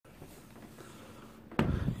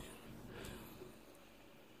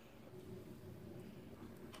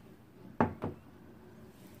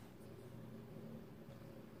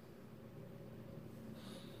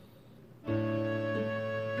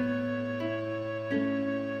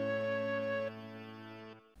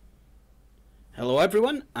Hello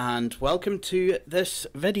everyone and welcome to this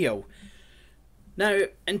video. Now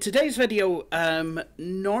in today's video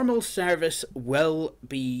normal service will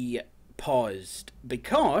be paused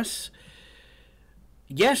because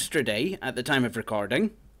yesterday at the time of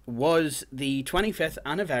recording was the 25th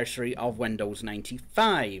anniversary of Windows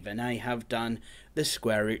 95 and I have done the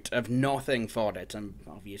square root of nothing for it. I'm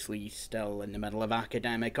obviously still in the middle of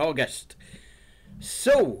academic August.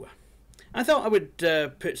 So I thought I would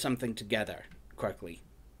put something together quickly.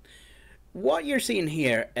 What you're seeing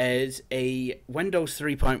here is a Windows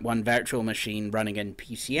 3.1 virtual machine running in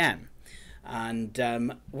PCM.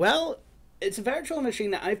 And, well, it's a virtual machine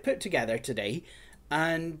that I've put together today,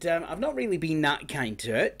 and I've not really been that kind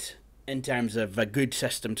to it in terms of a good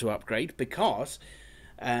system to upgrade, because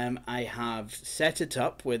I have set it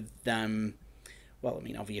up with, well, I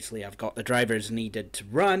mean, obviously I've got the drivers needed to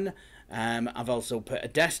run. I've also put a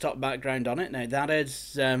desktop background on it. Now that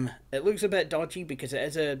is, it looks a bit dodgy because it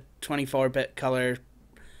is a 24-bit color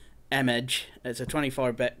image. It's a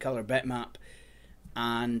 24-bit color bitmap,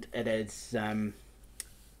 and it is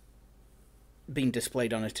being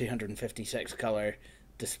displayed on a 256 color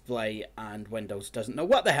display, and Windows doesn't know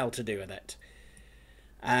what the hell to do with it.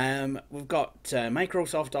 We've got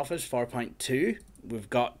Microsoft Office 4.2. We've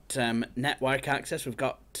got network access. We've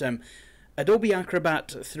got Adobe Acrobat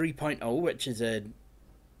 3.0, which is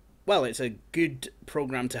it's a good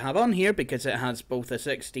program to have on here because it has both a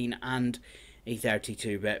 16 and a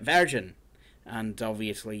 32-bit version, and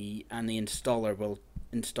obviously, the installer will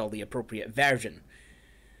install the appropriate version.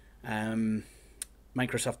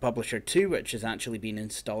 Microsoft Publisher 2, which has actually been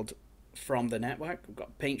installed from the network. We've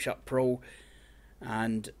got PaintShop Pro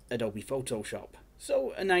and Adobe Photoshop.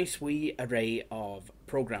 So a nice wee array of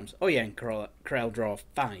programs. Oh yeah, and CorelDRAW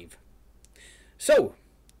 5. So,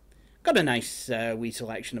 got a nice wee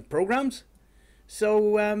selection of programs.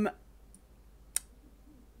 So,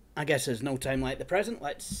 I guess there's no time like the present.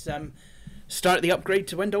 Let's start the upgrade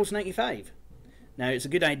to Windows 95. Now, it's a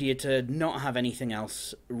good idea to not have anything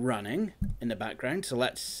else running in the background. So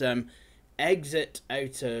let's exit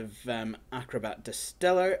out of Acrobat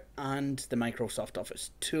Distiller and the Microsoft Office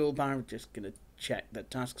toolbar. We're just going to check the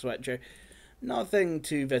task switcher. Nothing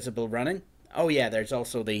too visible running. Oh yeah, there's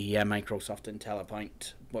also the Microsoft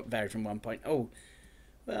IntelliPoint version 1.0.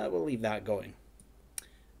 We'll leave that going.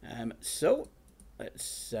 So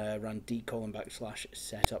let's run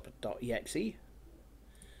d:/setup.exe. We're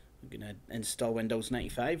going to install Windows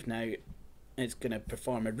 95. Now it's going to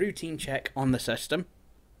perform a routine check on the system.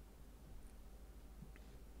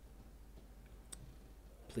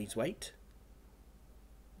 Please wait.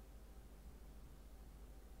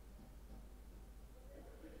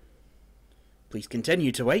 Please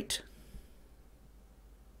continue to wait.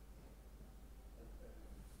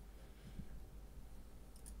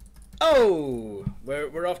 Oh,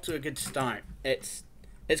 we're off to a good start. It's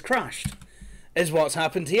crashed, is what's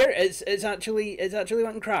happened here. It's actually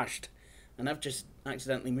went and crashed, and I've just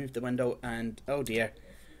accidentally moved the window, and oh dear,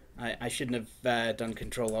 I shouldn't have done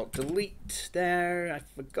Control-Alt-Delete there. I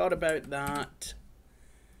forgot about that.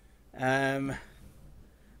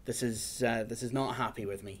 This is not happy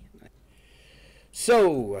with me.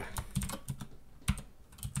 So,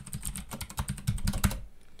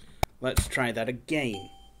 let's try that again.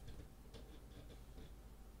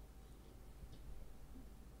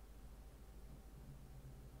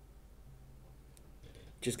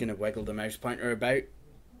 Just going to wiggle the mouse pointer about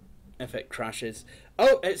if it crashes.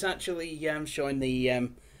 Oh, it's actually showing the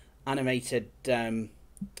animated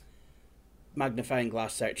magnifying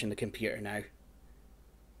glass search in the computer now.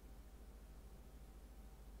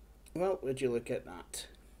 Well, would you look at that?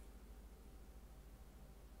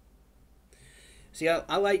 See,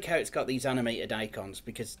 I like how it's got these animated icons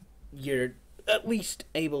because you're at least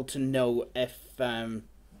able to know if...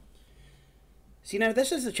 See, now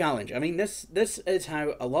this is the challenge. I mean, this is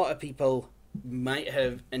how a lot of people might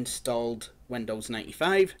have installed Windows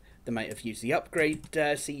 95. They might have used the upgrade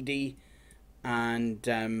CD,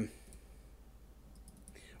 and...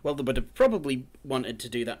 well, they would have probably wanted to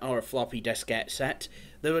do that, or a floppy diskette set.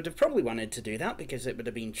 They would have probably wanted to do that because it would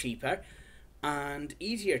have been cheaper and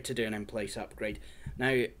easier to do an in-place upgrade.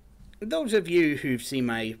 Now, those of you who've seen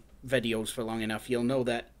my videos for long enough, you'll know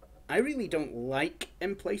that I really don't like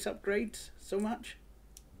in-place upgrades so much.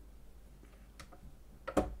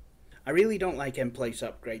 I really don't like in-place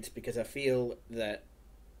upgrades because I feel that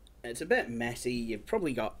it's a bit messy. You've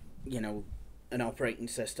probably got, you know, an operating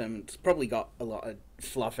system. It's probably got a lot of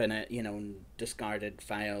fluff in it, you know, and discarded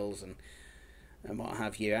files and what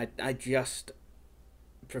have you. I just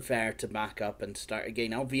prefer to back up and start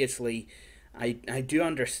again. Obviously, I do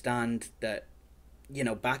understand that you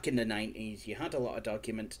know, back in the 90s, you had a lot of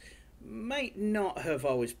documents. Might not have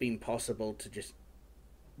always been possible to just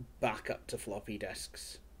back up to floppy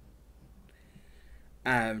disks.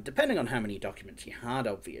 Depending on how many documents you had,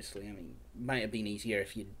 obviously. I mean, might have been easier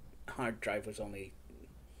if your hard drive was only,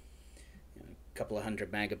 you know, a couple of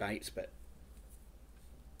 100 megabytes, but...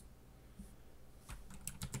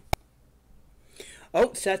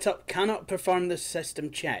 Oh, setup cannot perform the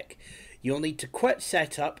system check. You'll need to quit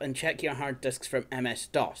setup and check your hard disks from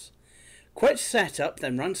MS-DOS. Quit setup,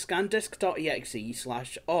 then run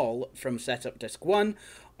scandisk.exe/all from setup disk 1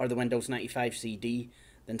 or the Windows 95 CD,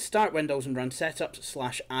 then start Windows and run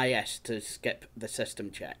setup/is to skip the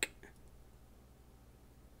system check.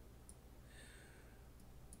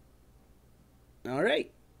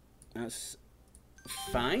 Alright, that's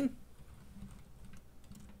fine.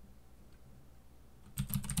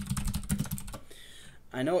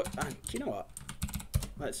 I know. Do you know what?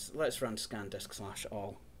 Let's run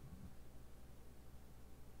scandisk/all.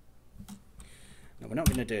 No, we're not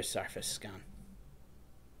going to do a surface scan.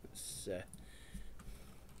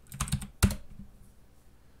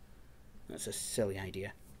 That's a silly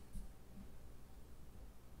idea.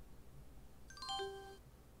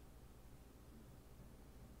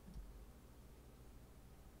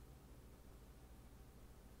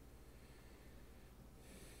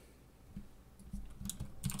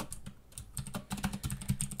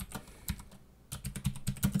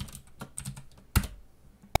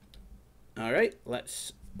 All right,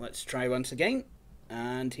 let's try once again,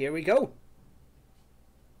 and here we go.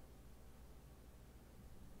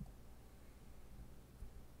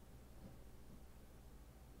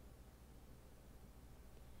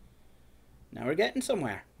 Now we're getting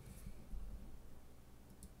somewhere.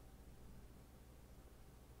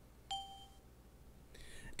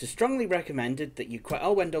 It is strongly recommended that you quit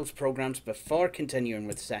all Windows programs before continuing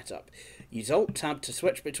with setup. Use Alt-Tab to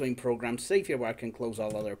switch between programs, save your work, and close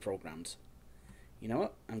all other programs. You know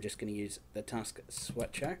what? I'm just going to use the task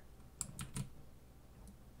switcher.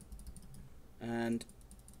 And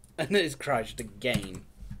it's crashed again.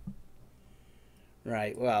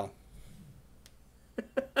 Right, well.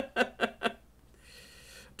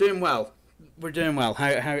 Doing well. We're doing well.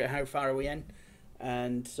 How far are we in?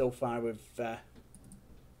 And so far we've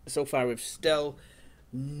still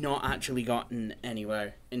not actually gotten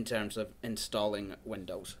anywhere in terms of installing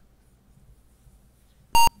Windows.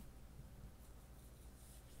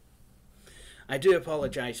 I do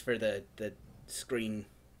apologise for the screen,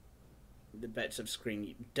 the bits of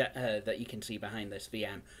screen that you can see behind this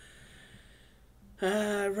VM.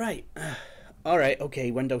 Right. Alright, okay,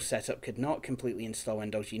 Windows setup could not completely install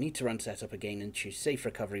Windows. You need to run setup again and choose safe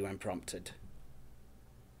recovery when prompted.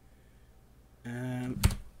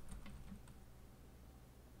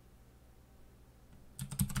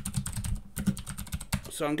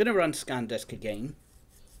 So I'm going to run ScanDisk again,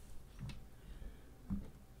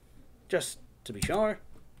 just to be sure.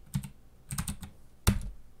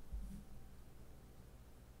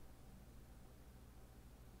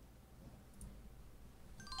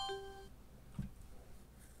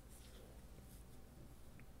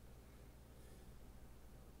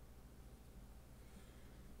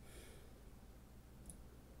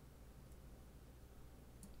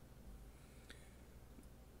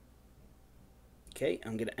 Okay,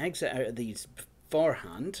 I'm going to exit out of these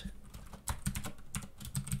beforehand.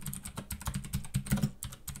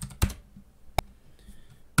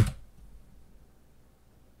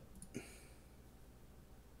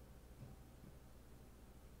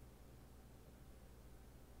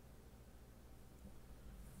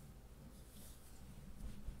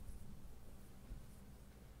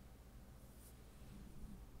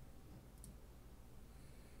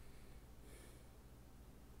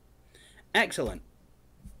 Excellent.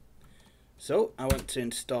 So I want to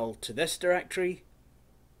install to this directory,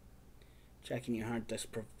 checking your hard disk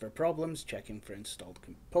for problems, checking for installed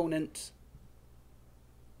components.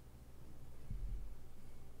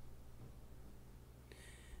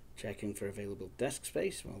 Checking for available disk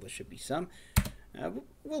space. Well, there should be some.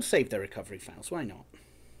 We'll save the recovery files, why not?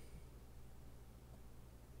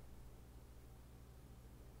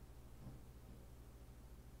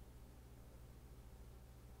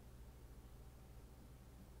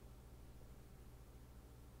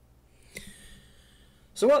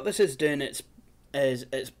 So what this is doing, it's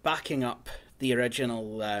backing up the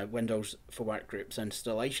original Windows for Workgroups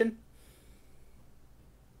installation.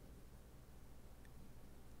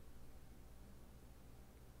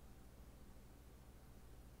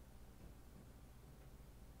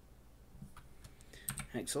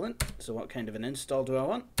 Excellent. So what kind of an install do I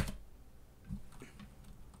want?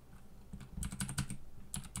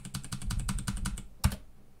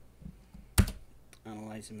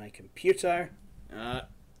 initializing my computer.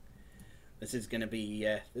 This is going to be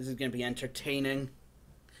entertaining.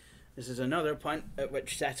 This is another point at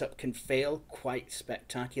which setup can fail quite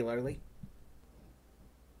spectacularly.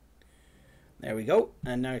 There we go,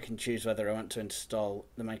 and now I can choose whether I want to install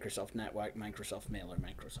the Microsoft Network, Microsoft Mail, or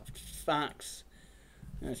Microsoft Fax.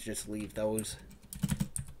 Let's just leave those.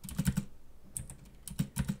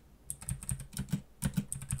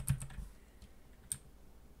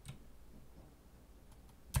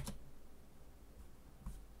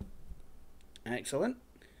 Excellent.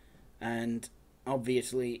 And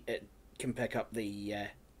obviously it can pick up the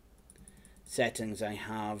settings I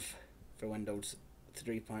have for Windows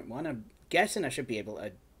 3.1. I'm guessing I should be able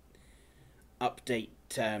to update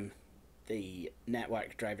the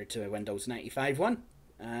network driver to a Windows 95 one.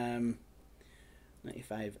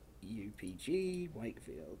 95 UPG,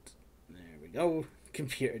 Whitefield. There we go.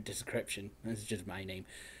 Computer description. That's just my name.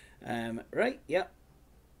 Right, yep.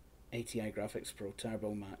 ATI Graphics Pro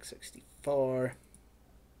Turbo Max 64.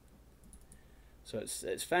 So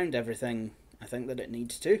it's found everything I think that it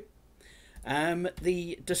needs to.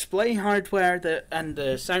 The display hardware and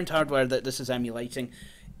the sound hardware that this is emulating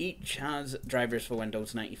each has drivers for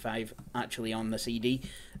Windows 95 actually on the CD.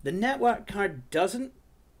 The network card doesn't.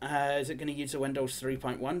 Is it going to use the Windows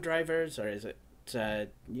 3.1 drivers, or is it... yeah,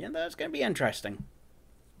 that's going to be interesting.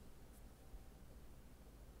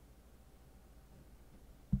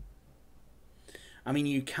 I mean,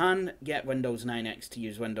 you can get Windows 9X to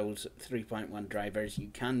use Windows 3.1 drivers. You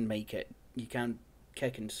can make it... You can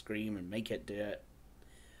kick and scream and make it do it.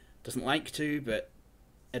 Doesn't like to, but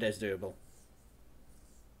it is doable.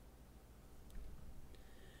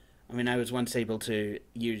 I mean, I was once able to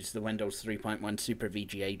use the Windows 3.1 Super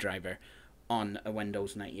VGA driver on a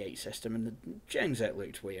Windows 98 system, and the jings, it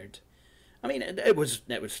looked weird. I mean, it was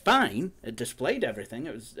fine. It displayed everything.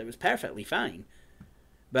 It was perfectly fine.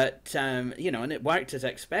 But you know, and it worked as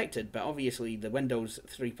expected. But obviously, the Windows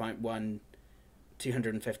 3.1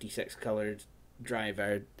 256 colored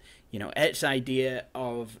driver, you know, its idea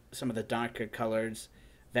of some of the darker colors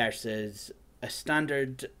versus a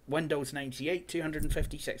standard Windows 98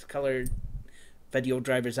 256 color video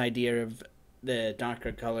driver's idea of the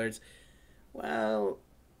darker colors, well,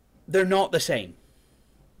 they're not the same.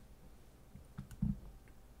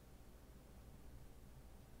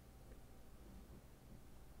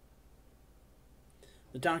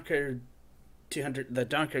 The darker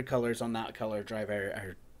colors on that color driver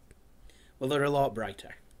are, well, they're a lot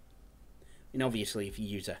brighter. I mean, obviously, if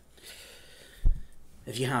you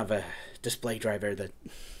have a display driver, the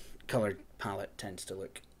color palette tends to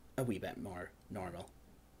look a wee bit more normal,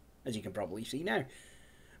 as you can probably see now.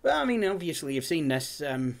 Well, I mean, obviously, you've seen this.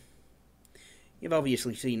 You've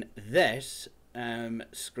obviously seen this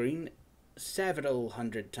screen several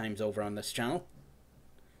hundred times over on this channel.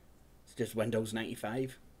 It's just Windows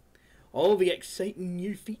 95. All the exciting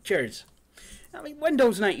new features. I mean,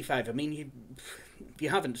 Windows 95, I mean, if you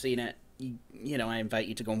haven't seen it, you know, I invite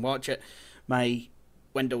you to go and watch it. My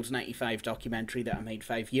Windows 95 documentary that I made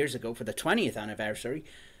 5 years ago for the 20th anniversary.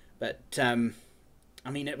 But, I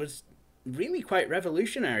mean, it was really quite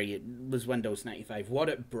revolutionary. It was Windows 95, what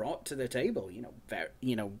it brought to the table, you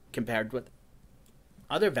know, compared with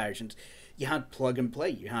other versions. You had plug and play,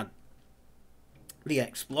 you had the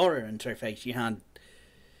Explorer interface, you had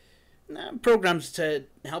programs to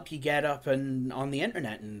help you get up and on the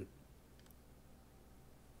internet and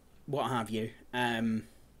what have you.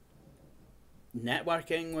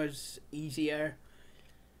 Networking was easier,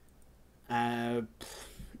 but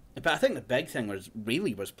I think the big thing was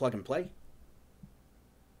plug and play.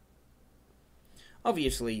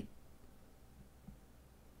 Obviously,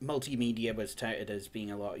 multimedia was touted as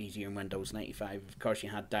being a lot easier in Windows 95. Of course, you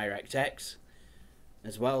had DirectX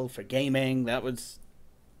as well for gaming. That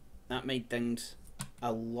made things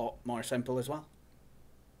a lot more simple as well.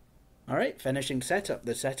 Alright, finishing setup.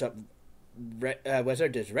 The setup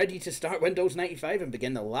wizard is ready to start Windows 95 and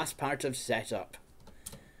begin the last part of setup.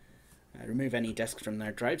 Remove any disks from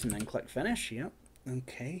their drives and then click finish. Yep,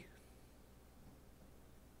 okay.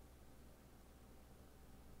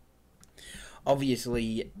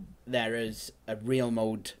 Obviously, there is a real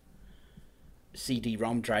mode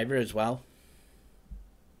CD-ROM driver as well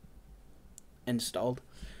installed,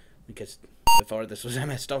 because before this was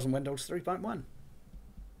MS-DOS and Windows 3.1.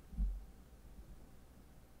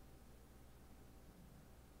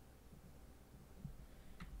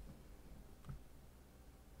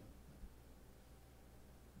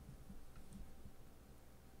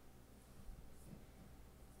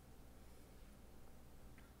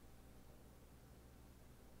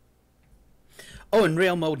 Oh, and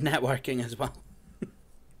real mode networking as well.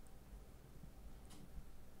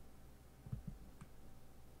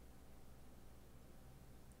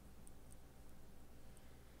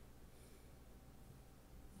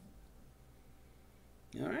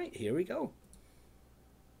 Alright, here we go.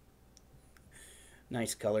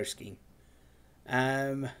 Nice color scheme.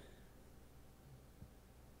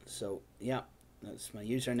 So, yeah, that's my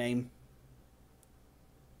username.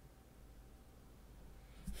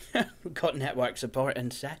 We've got network support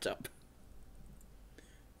and setup.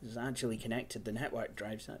 This is actually connected to network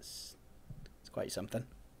drives. That's quite something.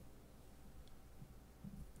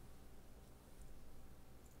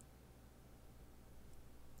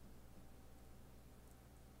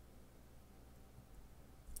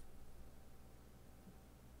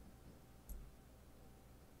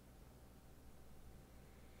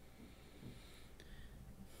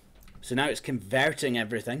 So now it's converting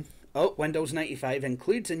everything. Oh, Windows 95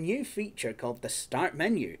 includes a new feature called the Start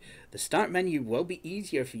Menu. The Start Menu will be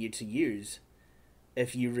easier for you to use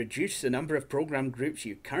if you reduce the number of program groups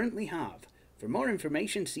you currently have. For more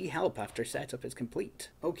information, see help after setup is complete.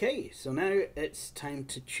 Okay, so now it's time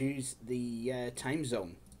to choose the time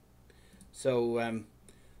zone. So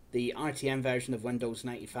the RTM version of Windows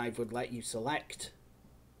 95 would let you select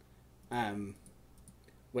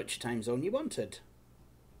which time zone you wanted.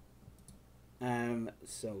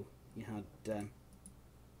 So you had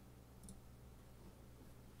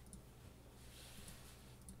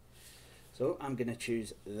so I'm gonna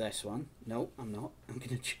choose this one. No, I'm not. I'm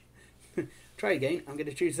gonna try again. I'm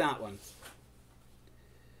gonna choose that one.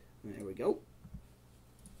 There we go.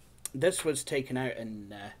 This was taken out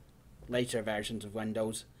in later versions of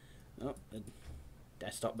Windows. Oh, the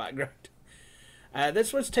desktop background.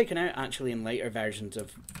 This was taken out actually in later versions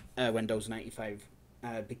of Windows 95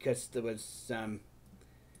 because there was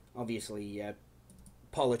obviously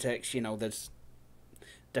politics. You know, there's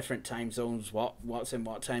different time zones. What's in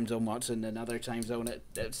what time zone? What's in another time zone?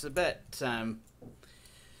 It's a bit.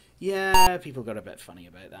 Yeah, people got a bit funny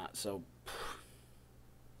about that. So.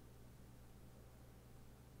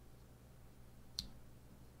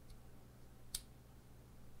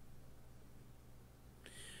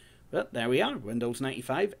 But there we are. Windows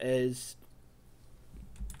 95 is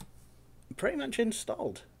pretty much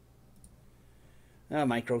installed. Oh,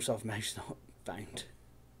 Microsoft Mouse not found.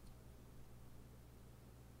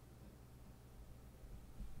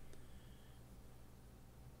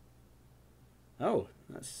 Oh,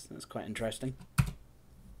 that's quite interesting.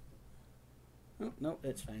 Oh, no,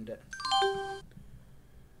 it's found it.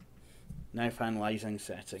 Now finalizing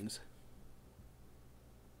settings.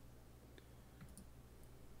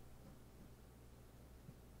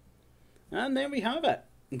 And there we have it.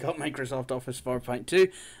 Got Microsoft Office 4.2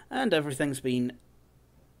 and everything's been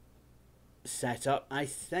set up. I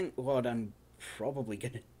think what I'm probably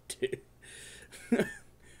going to do...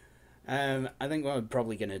 I think what I'm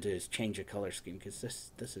probably going to do is change the colour scheme because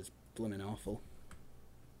this is blooming awful.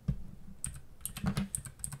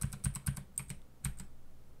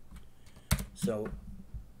 So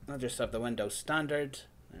I'll just have the Windows Standard.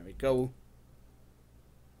 There we go.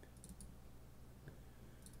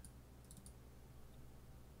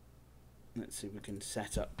 Let's see if we can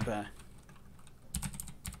set up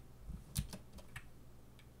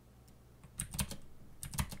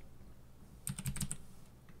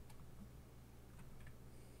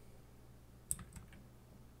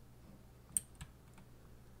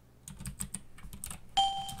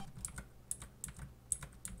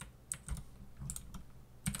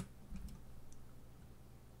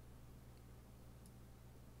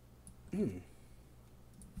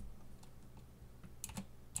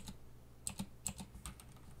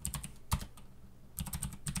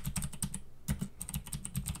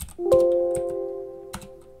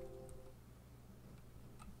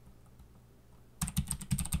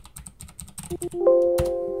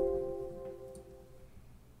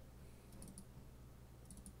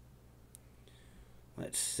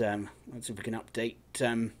let's see if we can update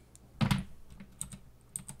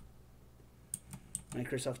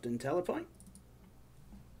Microsoft IntelliPoint.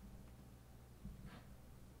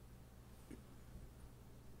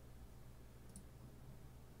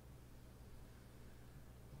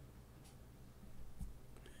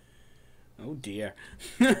 Oh dear.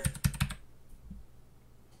 Well,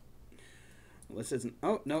 this isn't...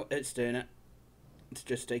 Oh, no, it's doing it. It's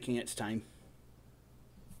just taking its time.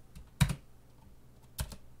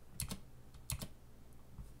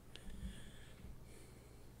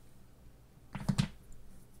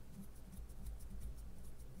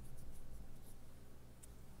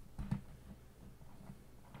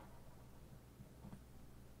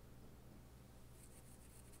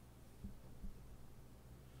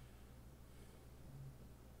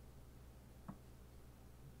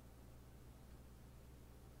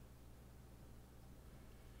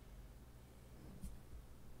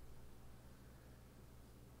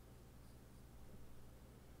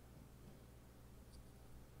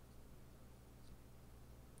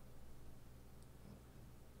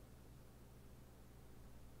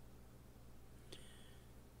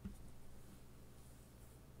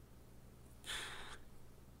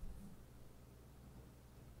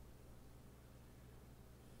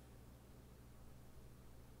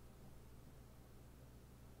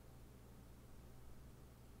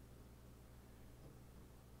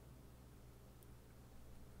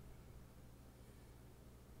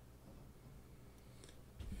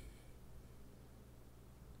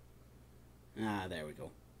 Ah, there we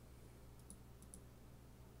go.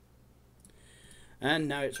 And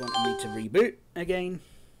now it's wanting me to reboot again.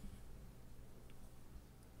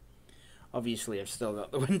 Obviously, I've still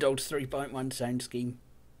got the Windows 3.1 sound scheme.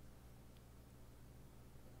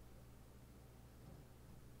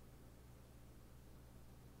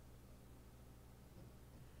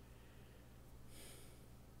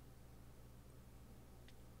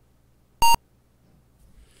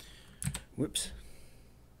 Whoops.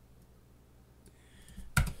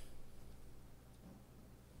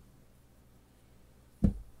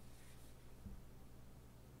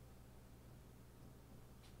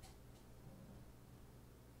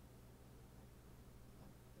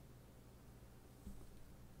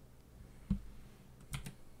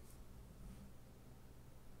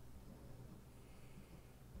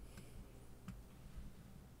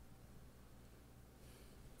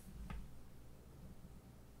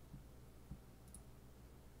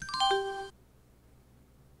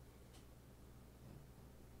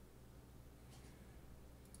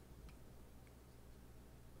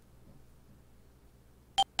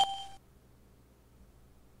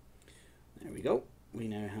 There we go. We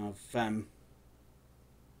now have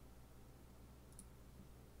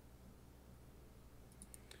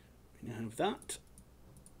that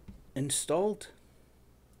installed.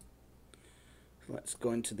 So let's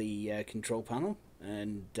go into the control panel,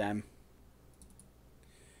 and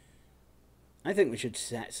I think we should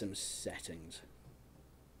set some settings.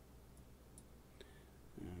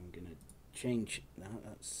 I'm gonna change that.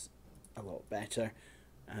 That's a lot better.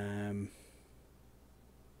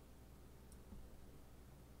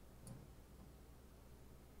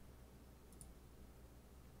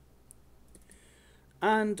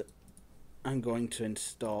 And I'm going to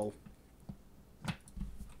install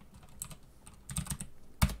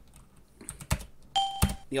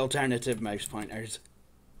the alternative mouse pointers.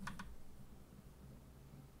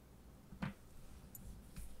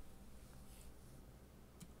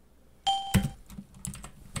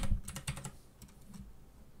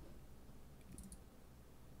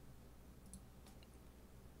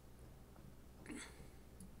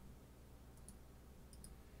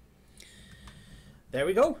 There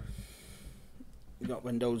we go. We've got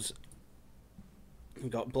Windows, we've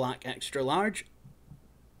got black extra large.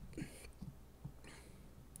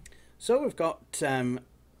 So we've got a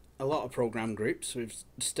lot of program groups. We've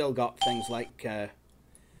still got things like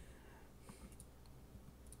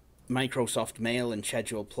Microsoft Mail and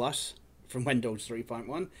Schedule Plus from Windows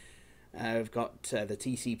 3.1. We've got the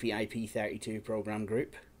TCP/IP32 program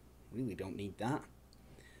group. Really don't need that.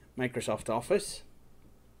 Microsoft Office.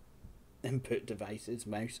 Input devices,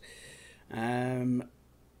 mouse. PaintShop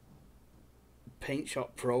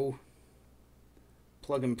Pro.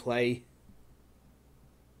 Plug and play.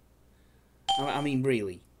 I mean,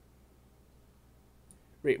 really.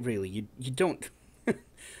 Really, you don't...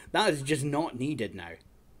 That is just not needed now.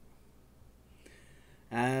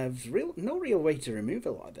 No real way to remove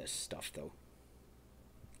a lot of this stuff, though.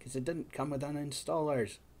 Because it didn't come with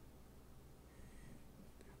uninstallers.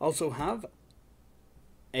 Also have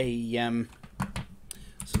a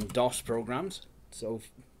some DOS programs. So,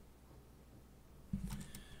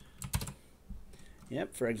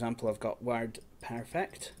 yep, for example, I've got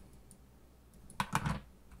WordPerfect. I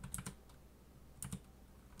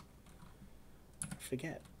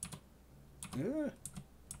forget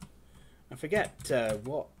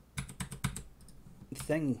what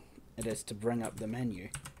thing it is to bring up the menu.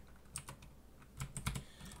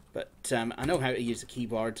 But I know how to use the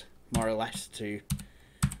keyboard more or less to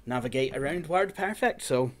navigate around WordPerfect,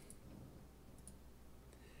 so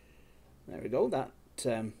there we go. That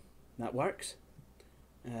works.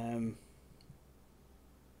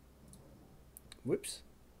 Whoops.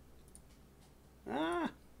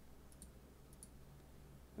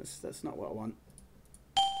 That's not what I want.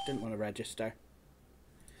 Didn't want to register.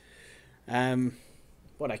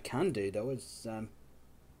 What I can do though is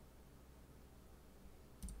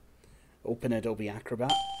open Adobe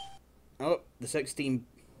Acrobat. Oh, the 16-bit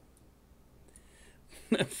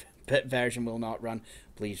version will not run.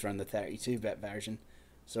 Please run the 32-bit version.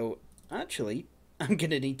 So actually, I'm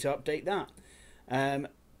gonna need to update that.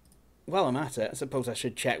 While I'm at it, I suppose I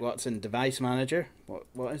should check what's in Device Manager.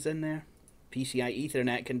 What is in there? PCI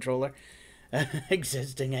Ethernet controller.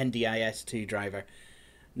 Existing NDIS2 driver.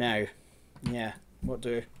 Now, yeah,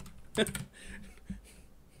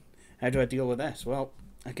 how do I deal with this? Well,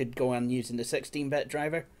 I could go on using the 16-bit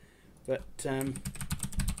driver, but I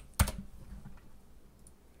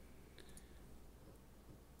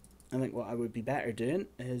think what I would be better doing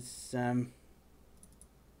is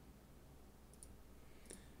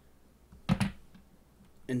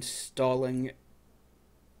installing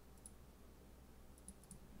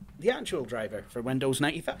the actual driver for Windows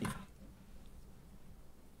 95.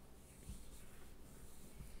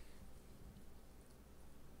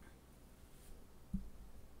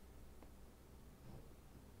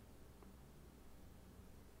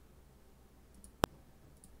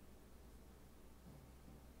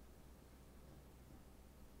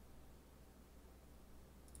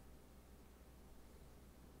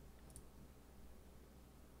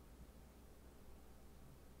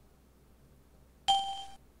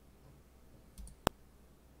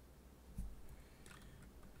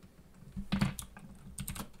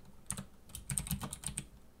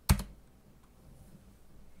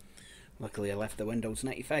 Luckily I left the Windows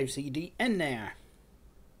 95 CD in there.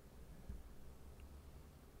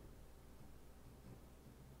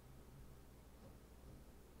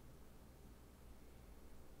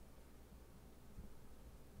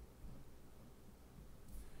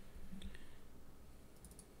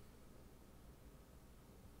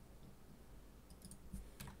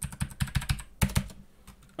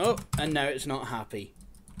 Oh, and now it's not happy.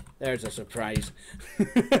 There's a surprise.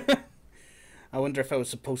 I wonder if I was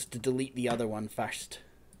supposed to delete the other one first.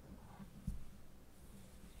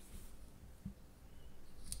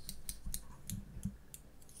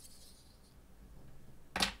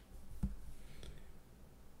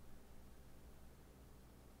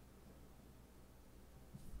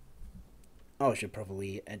 Oh, I should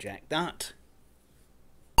probably eject that.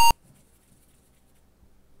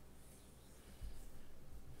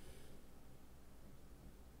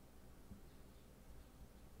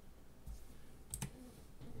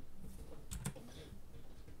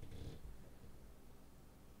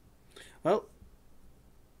 Well,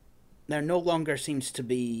 there no longer seems to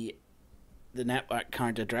be the network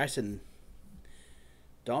card address in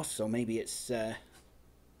DOS, so maybe it's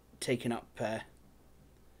taken up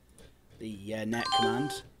the net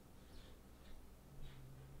commands.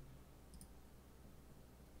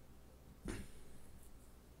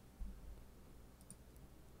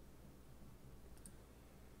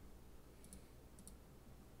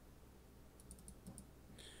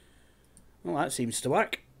 Well, that seems to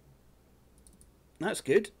work. That's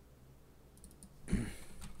good.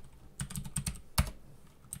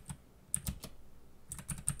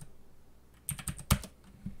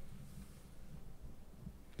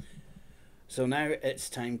 So now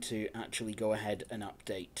it's time to actually go ahead and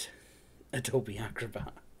update Adobe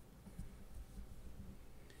Acrobat.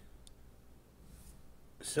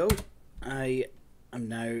 So I am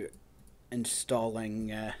now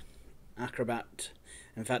installing Acrobat.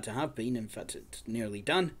 In fact, I have been. In fact, it's nearly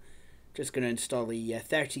done. Just going to install the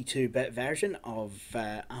 32-bit version of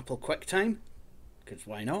Apple QuickTime, because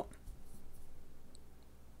why not?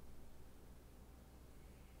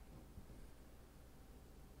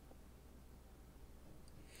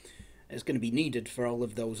 It's going to be needed for all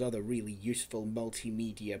of those other really useful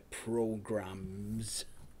multimedia programs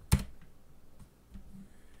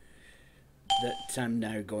that I'm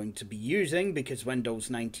now going to be using, because Windows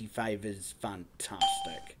 95 is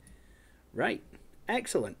fantastic. Right,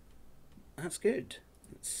 excellent. That's good.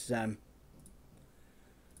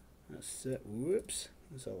 Whoops,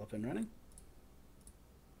 that's all up and running.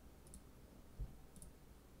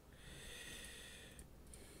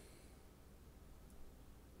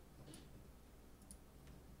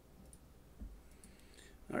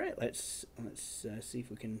 All right, let's see if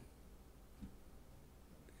we can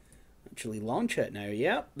actually launch it now.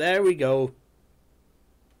 Yep, there we go.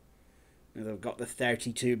 Now that I've got the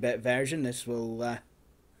 32-bit version, this will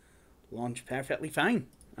launch perfectly fine.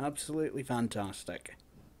 Absolutely fantastic.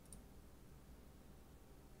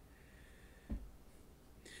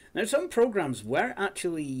 Now, some programs were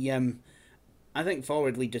actually, I think,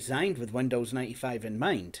 forwardly designed with Windows 95 in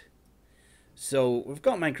mind. So we've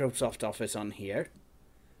got Microsoft Office on here.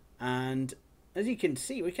 And as you can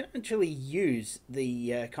see, we can actually use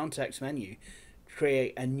the context menu to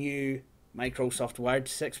create a new Microsoft Word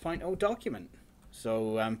 6.0 document.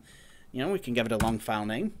 So, you know, we can give it a long file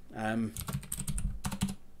name. And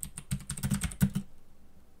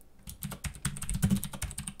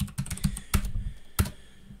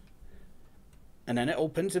then it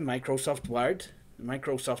opens in Microsoft Word.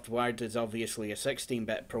 Microsoft Word is obviously a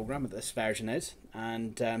 16-bit program, this version is,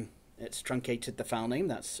 and it's truncated the file name.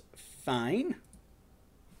 That's fine.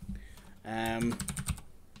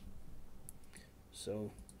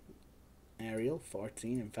 So Arial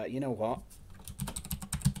 14. In fact, you know what?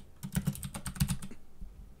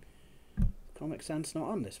 Comic Sans not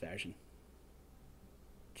on this version.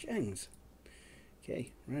 Jings.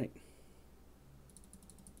 Okay, right.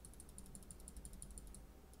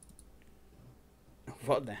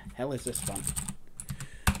 What the hell is this font?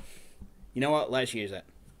 You know what? Let's use it.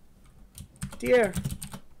 Dear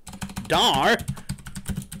Dar.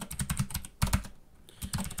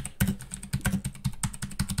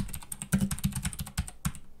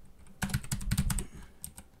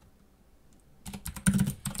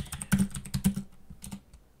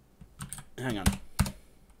 Hang on.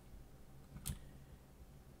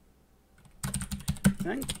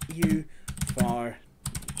 Thank you for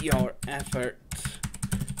your efforts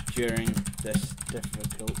during this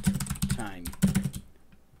difficult time.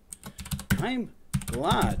 I'm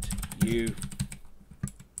glad you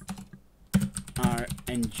are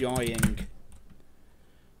enjoying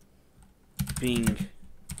being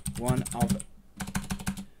one of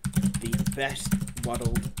the best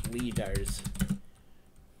world leaders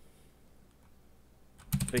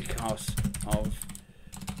because of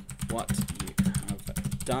what you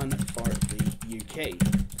have done for the UK.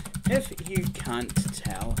 If you can't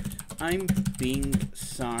tell, I'm being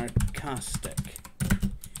sarcastic.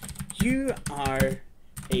 You are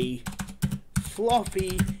a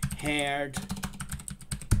floppy-haired,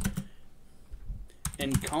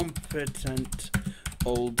 incompetent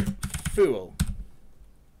old fool.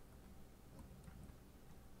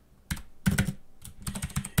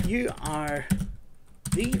 You are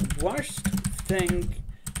the worst thing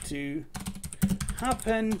to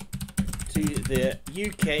happen to the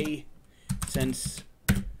UK since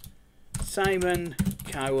Simon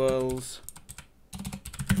Cowell's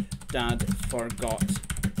dad forgot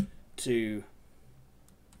to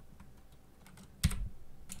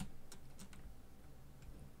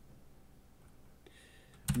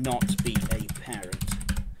not be a parent.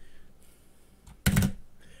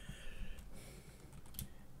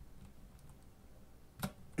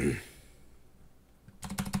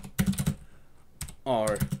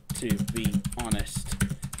 Or, to be honest,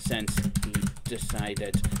 since he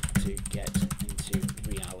decided to get into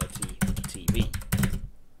reality TV.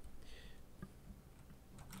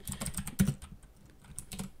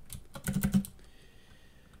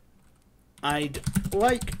 I'd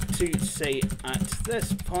like to say at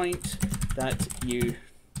this point that you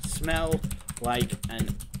smell like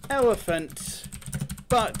an elephant,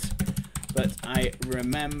 but I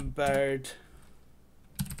remembered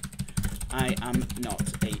I am not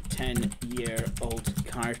a 10-year-old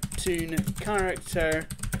cartoon character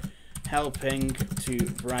helping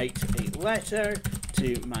to write a letter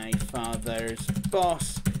to my father's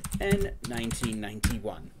boss in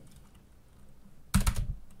 1991.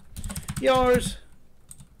 Yours,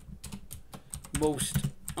 most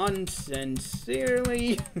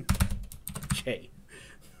unsincerely, Jay.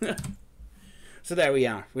 So there we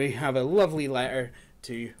are. We have a lovely letter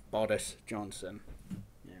to Boris Johnson.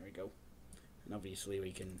 There we go. And obviously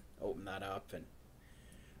we can open that up and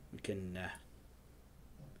we can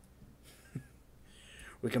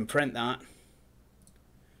we can print that.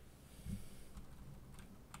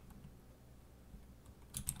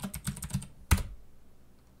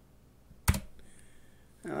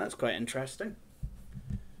 Now that's quite interesting.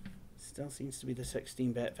 Still seems to be the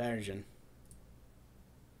 16-bit version.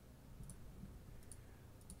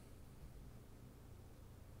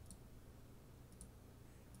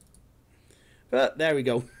 But there we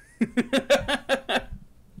go.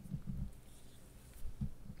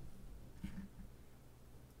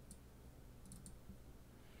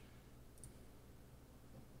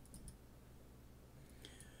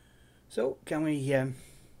 So can we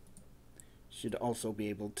should also be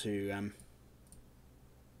able to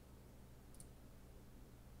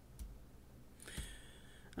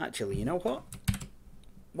actually, you know what?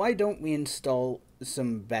 Why don't we install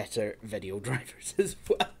some better video drivers as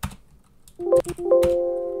well?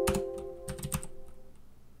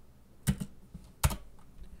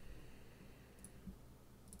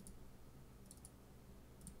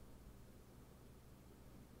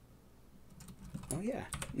 Oh yeah.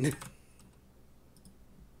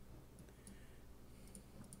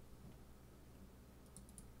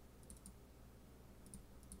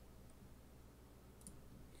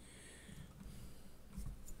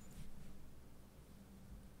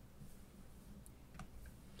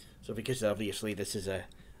 So because obviously this is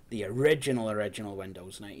the original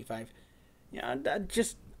Windows 95, yeah,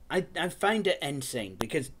 I find it insane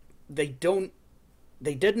because they didn't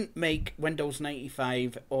make Windows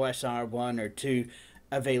 95 OSR 1 or 2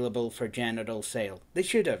 available for general sale. They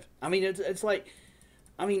should have. I mean, it's like,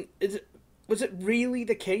 I mean, was it really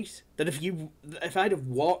the case that if I'd have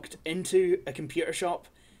walked into a computer shop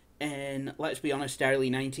in, let's be honest, early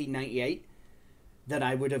 1998, that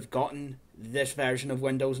I would have gotten this version of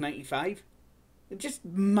Windows 95? It's just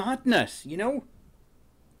madness, you know?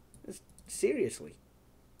 Seriously.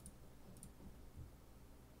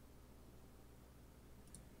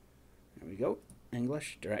 go.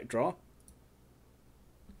 English, direct draw.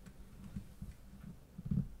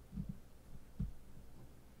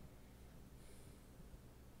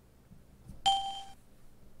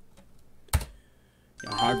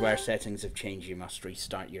 Your hardware settings have changed. You must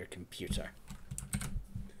restart your computer.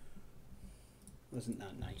 Wasn't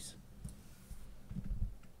that nice?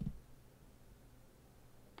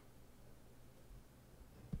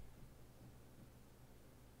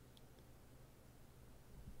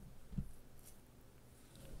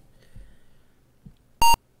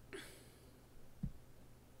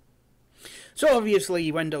 So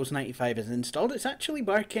obviously Windows 95 is installed. It's actually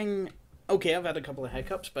working okay. I've had a couple of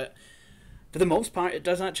hiccups, but for the most part it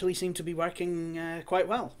does actually seem to be working quite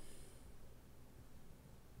well.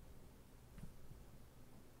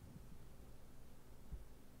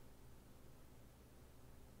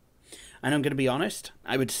 And I'm going to be honest,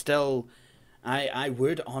 I would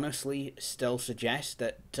honestly still suggest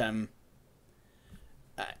that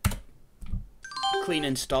clean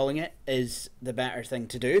installing it is the better thing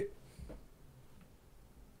to do.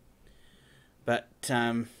 But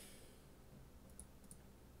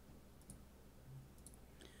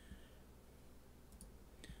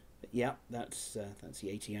yeah, that's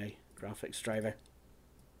the ATI graphics driver.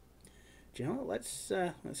 Do you know what? Let's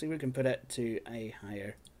see if we can put it to a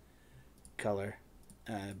higher color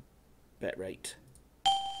bitrate.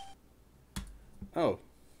 Oh,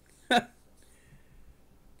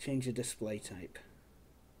 change the display type.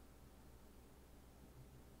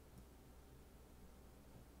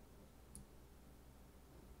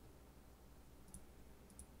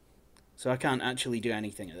 So I can't actually do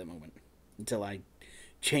anything at the moment until I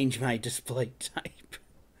change my display type.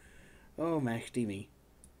 Oh, Mehdi me.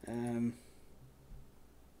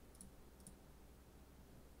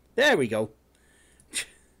 There we go.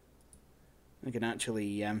 I can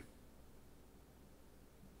actually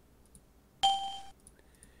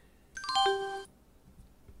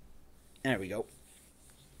there we go.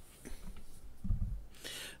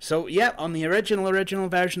 So yeah, on the original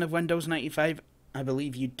version of Windows 95, I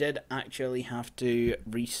believe you did actually have to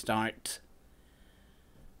restart.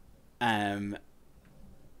 You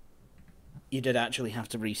did actually have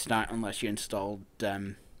to restart unless you installed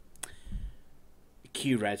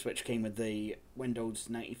QRes, which came with the Windows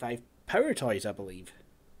 95 Power Toys, I believe.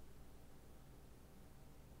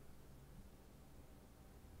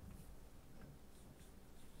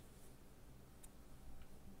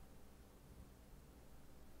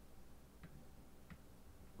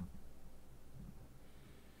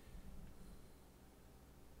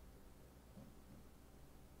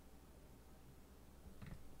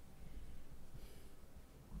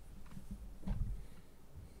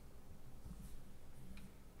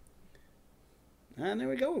 And there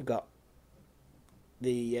we go. We've got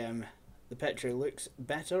the picture looks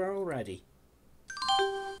better already.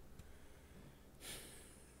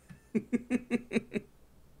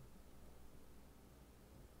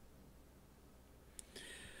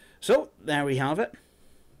 So there we have it.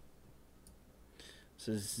 This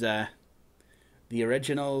is the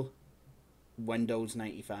original Windows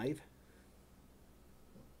 95.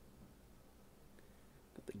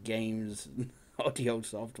 Got the games, audio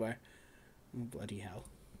software. Oh, bloody hell.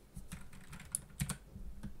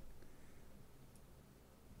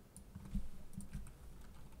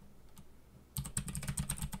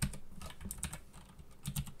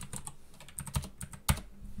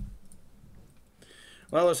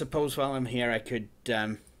 Well, I suppose while I'm here I could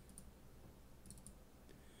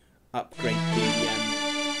upgrade the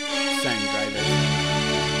sound drivers.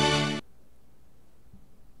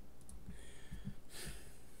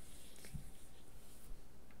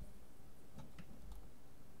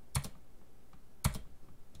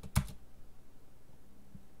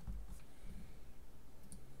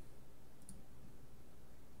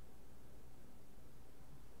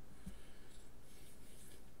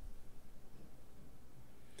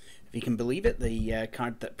 If you can believe it, the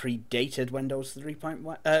card that predated Windows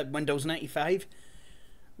 3.1, Windows 95,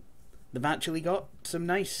 they've actually got some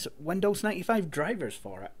nice Windows 95 drivers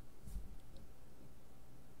for it.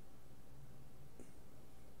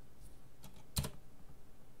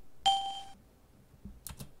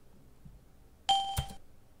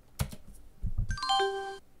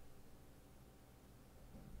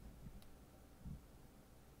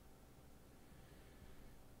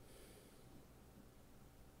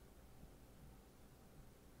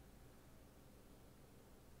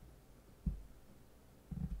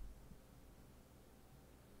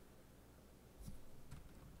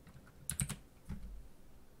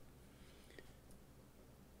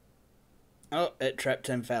 Oh, it tripped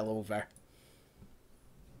and fell over.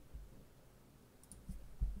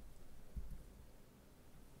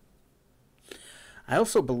 I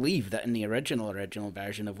also believe that in the original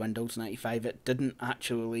version of Windows 95, it didn't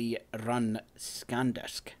actually run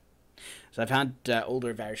ScanDisk. So I've had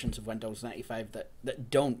older versions of Windows 95 that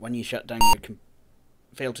don't, when you shut down your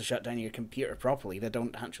fail to shut down your computer properly, they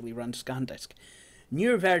don't actually run ScanDisk.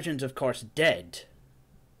 Newer versions, of course, did.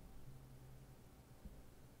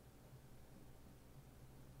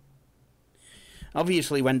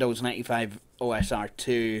 Obviously, Windows 95 OSR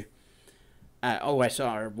 2,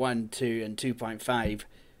 OSR 1, 2, and 2.5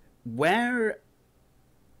 were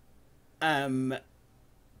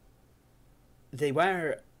they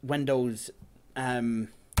were Windows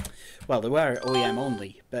well, they were OEM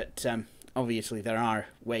only, but obviously there are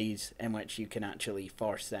ways in which you can actually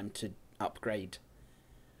force them to upgrade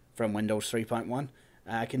from Windows 3.1.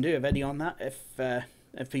 I can do a video on that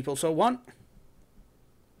if people so want.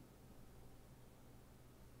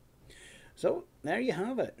 So there you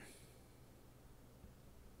have it.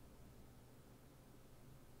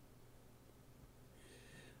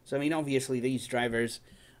 So I mean, obviously these drivers,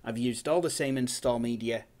 I've used all the same install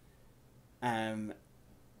media. I've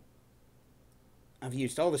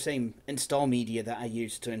used all the same install media that I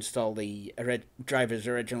used to install the drivers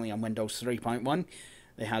originally on Windows 3.1.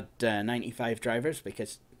 They had 95 drivers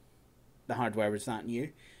because the hardware was that new.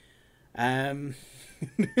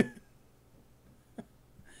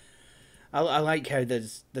 I like how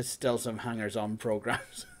there's still some hangers-on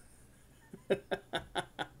programs.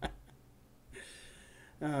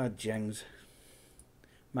 Oh, jings.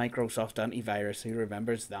 Microsoft antivirus, who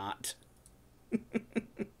remembers that?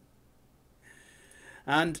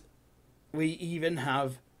 And we even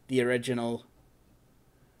have the original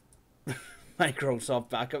Microsoft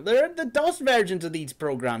backup. The DOS versions of these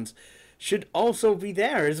programs should also be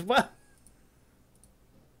there as well.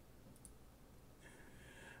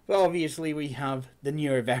 But obviously we have the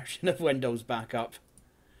newer version of Windows backup.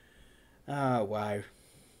 Oh, wow.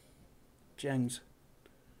 Jings.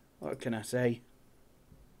 What can I say?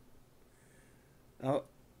 Oh.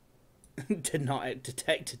 Did not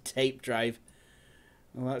detect a tape drive.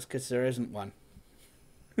 Well, that's because there isn't one.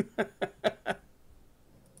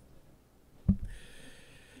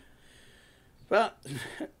 But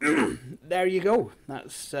there you go.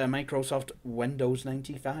 That's Microsoft Windows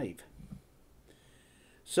 95.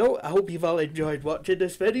 So, I hope you've all enjoyed watching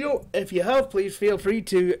this video. If you have, please feel free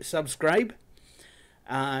to subscribe.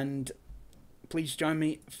 And please join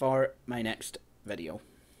me for my next video.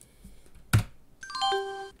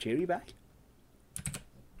 Cheery bye.